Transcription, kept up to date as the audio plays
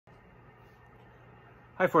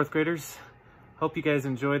Hi, fourth graders. Hope you guys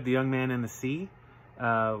enjoyed The Young Man and the Sea.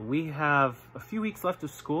 We have a few weeks left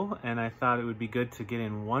of school, and I thought it would be good to get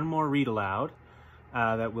in one more read aloud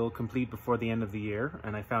that we'll complete before the end of the year.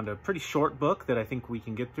 And I found a pretty short book that I think we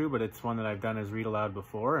can get through, but it's one that I've done as read aloud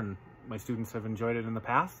before, and my students have enjoyed it in the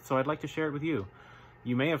past, so I'd like to share it with you.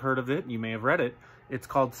 You may have heard of it, you may have read it. It's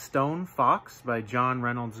called Stone Fox by John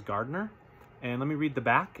Reynolds Gardner. And let me read the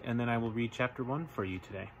back, and then I will read chapter 1 for you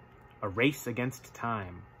today. A race against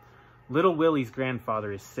time. Little Willie's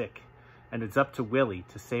grandfather is sick, and it's up to Willie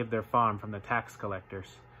to save their farm from the tax collectors.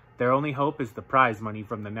 Their only hope is the prize money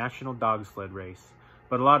from the National Dog Sled Race.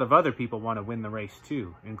 But a lot of other people want to win the race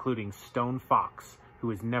too, including Stone Fox, who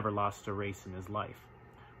has never lost a race in his life.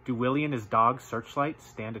 Do Willie and his dog Searchlight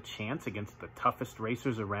stand a chance against the toughest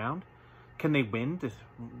racers around? Can they win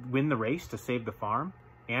the race to save the farm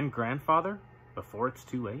and grandfather before it's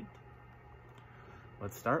too late?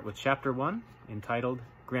 Let's start with chapter 1, entitled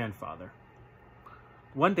Grandfather.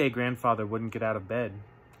 One day, Grandfather wouldn't get out of bed.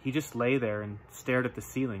 He just lay there and stared at the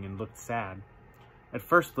ceiling and looked sad. At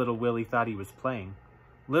first, little Willie thought he was playing.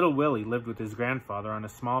 Little Willie lived with his grandfather on a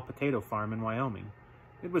small potato farm in Wyoming.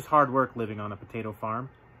 It was hard work living on a potato farm,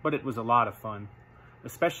 but it was a lot of fun,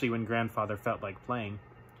 especially when Grandfather felt like playing.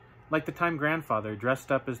 Like the time Grandfather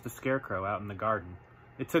dressed up as the Scarecrow out in the garden.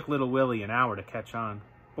 It took little Willie an hour to catch on.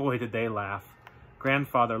 Boy, did they laugh.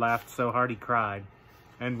 Grandfather laughed so hard he cried,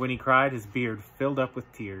 and when he cried, his beard filled up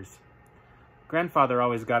with tears. Grandfather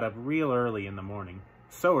always got up real early in the morning,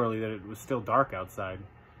 so early that it was still dark outside.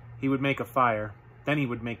 He would make a fire, then he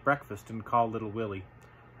would make breakfast and call little Willie.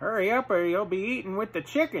 "Hurry up or you'll be eating with the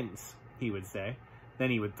chickens," he would say.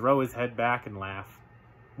 Then he would throw his head back and laugh.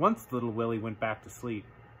 Once little Willie went back to sleep.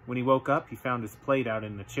 When he woke up, he found his plate out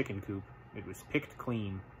in the chicken coop. It was picked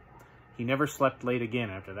clean. He never slept late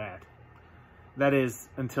again after that. That is,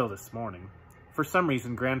 until this morning. For some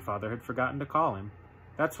reason, Grandfather had forgotten to call him.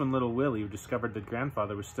 That's when little Willie discovered that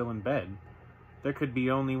Grandfather was still in bed. There could be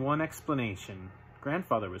only one explanation.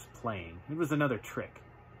 Grandfather was playing. It was another trick.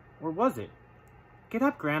 Or was it? "Get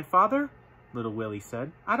up, Grandfather," little Willie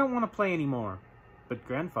said. "I don't want to play anymore." But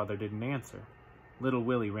Grandfather didn't answer. Little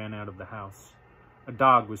Willie ran out of the house. A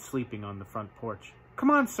dog was sleeping on the front porch. "Come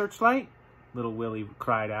on, Searchlight," little Willie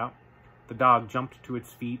cried out. The dog jumped to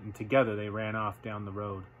its feet, and together they ran off down the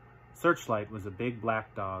road. Searchlight was a big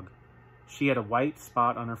black dog. She had a white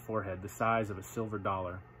spot on her forehead the size of a silver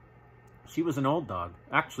dollar. She was an old dog,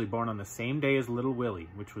 actually born on the same day as little Willie,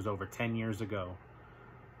 which was over 10 years ago.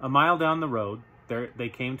 A mile down the road, they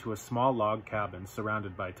came to a small log cabin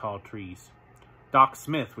surrounded by tall trees. Doc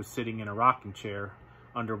Smith was sitting in a rocking chair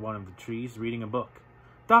under one of the trees, reading a book.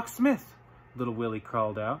 "Doc Smith," little Willie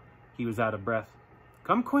called out. He was out of breath.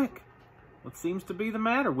 "Come quick." "What seems to be the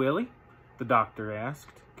matter, Willie?" the doctor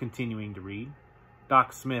asked, continuing to read.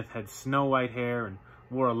 Doc Smith had snow-white hair and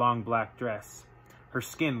wore a long black dress. Her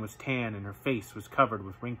skin was tan and her face was covered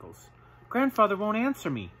with wrinkles. "Grandfather won't answer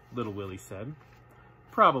me," little Willie said.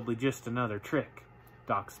 "Probably just another trick,"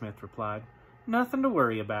 Doc Smith replied. "Nothing to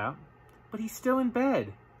worry about." "But he's still in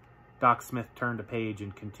bed." Doc Smith turned a page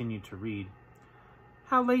and continued to read.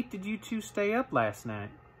 "How late did you two stay up last night?"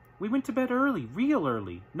 "We went to bed early, real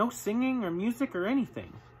early. No singing or music or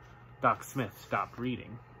anything." Doc Smith stopped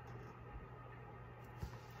reading.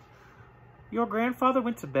 "Your grandfather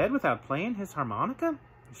went to bed without playing his harmonica?"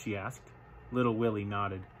 she asked. Little Willie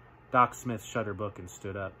nodded. Doc Smith shut her book and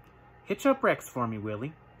stood up. "Hitch up Rex for me,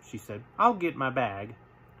 Willie," she said. "I'll get my bag."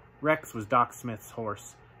 Rex was Doc Smith's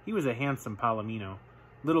horse. He was a handsome Palomino.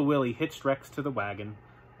 Little Willie hitched Rex to the wagon,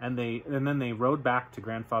 and then they rode back to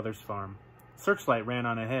Grandfather's farm. Searchlight ran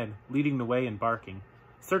on ahead, leading the way and barking.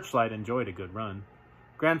 Searchlight enjoyed a good run.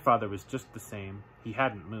 Grandfather was just the same. He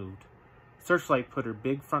hadn't moved. Searchlight put her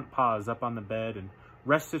big front paws up on the bed and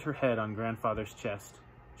rested her head on Grandfather's chest.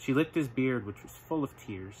 She licked his beard, which was full of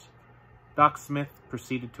tears. Doc Smith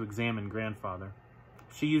proceeded to examine Grandfather.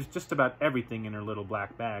 She used just about everything in her little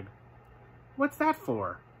black bag. "What's that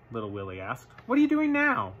for?" little Willie asked. "What are you doing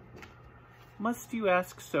now?" "Must you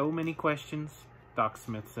ask so many questions?" Doc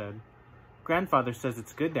Smith said. "Grandfather says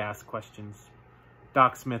it's good to ask questions."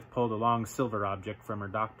 Doc Smith pulled a long silver object from her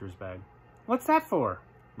doctor's bag. "What's that for?"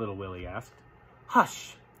 little Willie asked.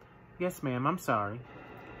 "Hush!" "Yes, ma'am, I'm sorry."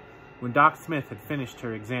 When Doc Smith had finished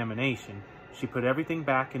her examination, she put everything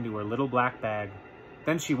back into her little black bag.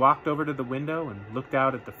 Then she walked over to the window and looked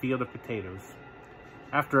out at the field of potatoes.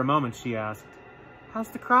 After a moment, she asked, "How's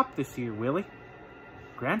the crop this year, Willie?"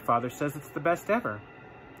 "Grandfather says it's the best ever."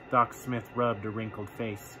 Doc Smith rubbed a wrinkled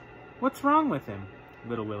face. "What's wrong with him?"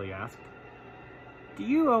 little Willie asked. "Do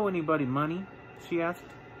you owe anybody money?" she asked.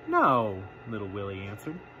 "No," little Willie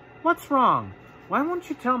answered. "What's wrong? Why won't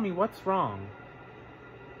you tell me what's wrong?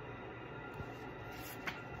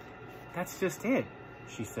 That's just it,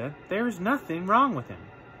 she said. There is nothing wrong with him.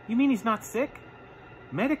 You mean he's not sick?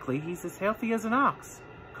 Medically, he's as healthy as an ox.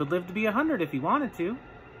 Could live to be 100 if he wanted to.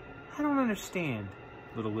 I don't understand,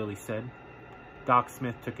 little Willie said. Doc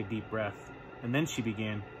Smith took a deep breath, and then she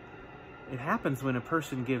began. It happens when a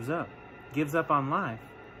person gives up on life,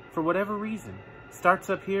 for whatever reason. Starts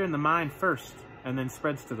up here in the mind first, and then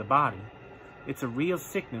spreads to the body. It's a real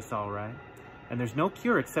sickness, all right, and there's no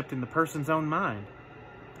cure except in the person's own mind.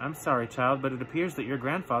 I'm sorry, child, but it appears that your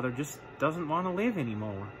grandfather just doesn't want to live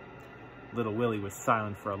anymore. Little Willie was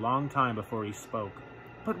silent for a long time before he spoke.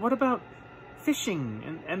 But what about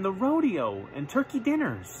fishing and the rodeo and turkey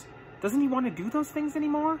dinners? Doesn't he want to do those things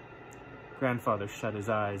anymore? Grandfather shut his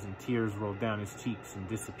eyes and tears rolled down his cheeks and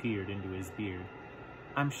disappeared into his beard.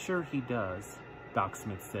 I'm sure he does, Doc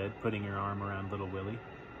Smith said, putting her arm around little Willie.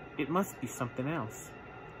 It must be something else.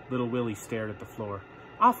 Little Willie stared at the floor.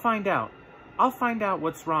 I'll find out. I'll find out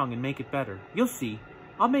what's wrong and make it better. You'll see.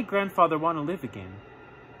 I'll make Grandfather want to live again.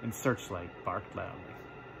 And Searchlight barked loudly.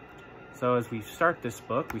 So as we start this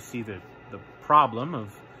book, we see the problem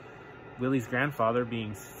of Willie's grandfather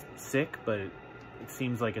being sick, but it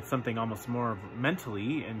seems like it's something almost more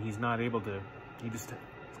mentally, and he's not able to, he just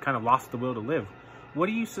kind of lost the will to live. What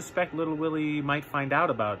do you suspect little Willie might find out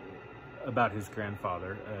about his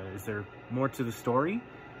grandfather? Is there more to the story?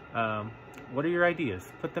 What are your ideas?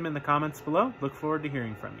 Put them in the comments below. Look forward to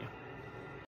hearing from you.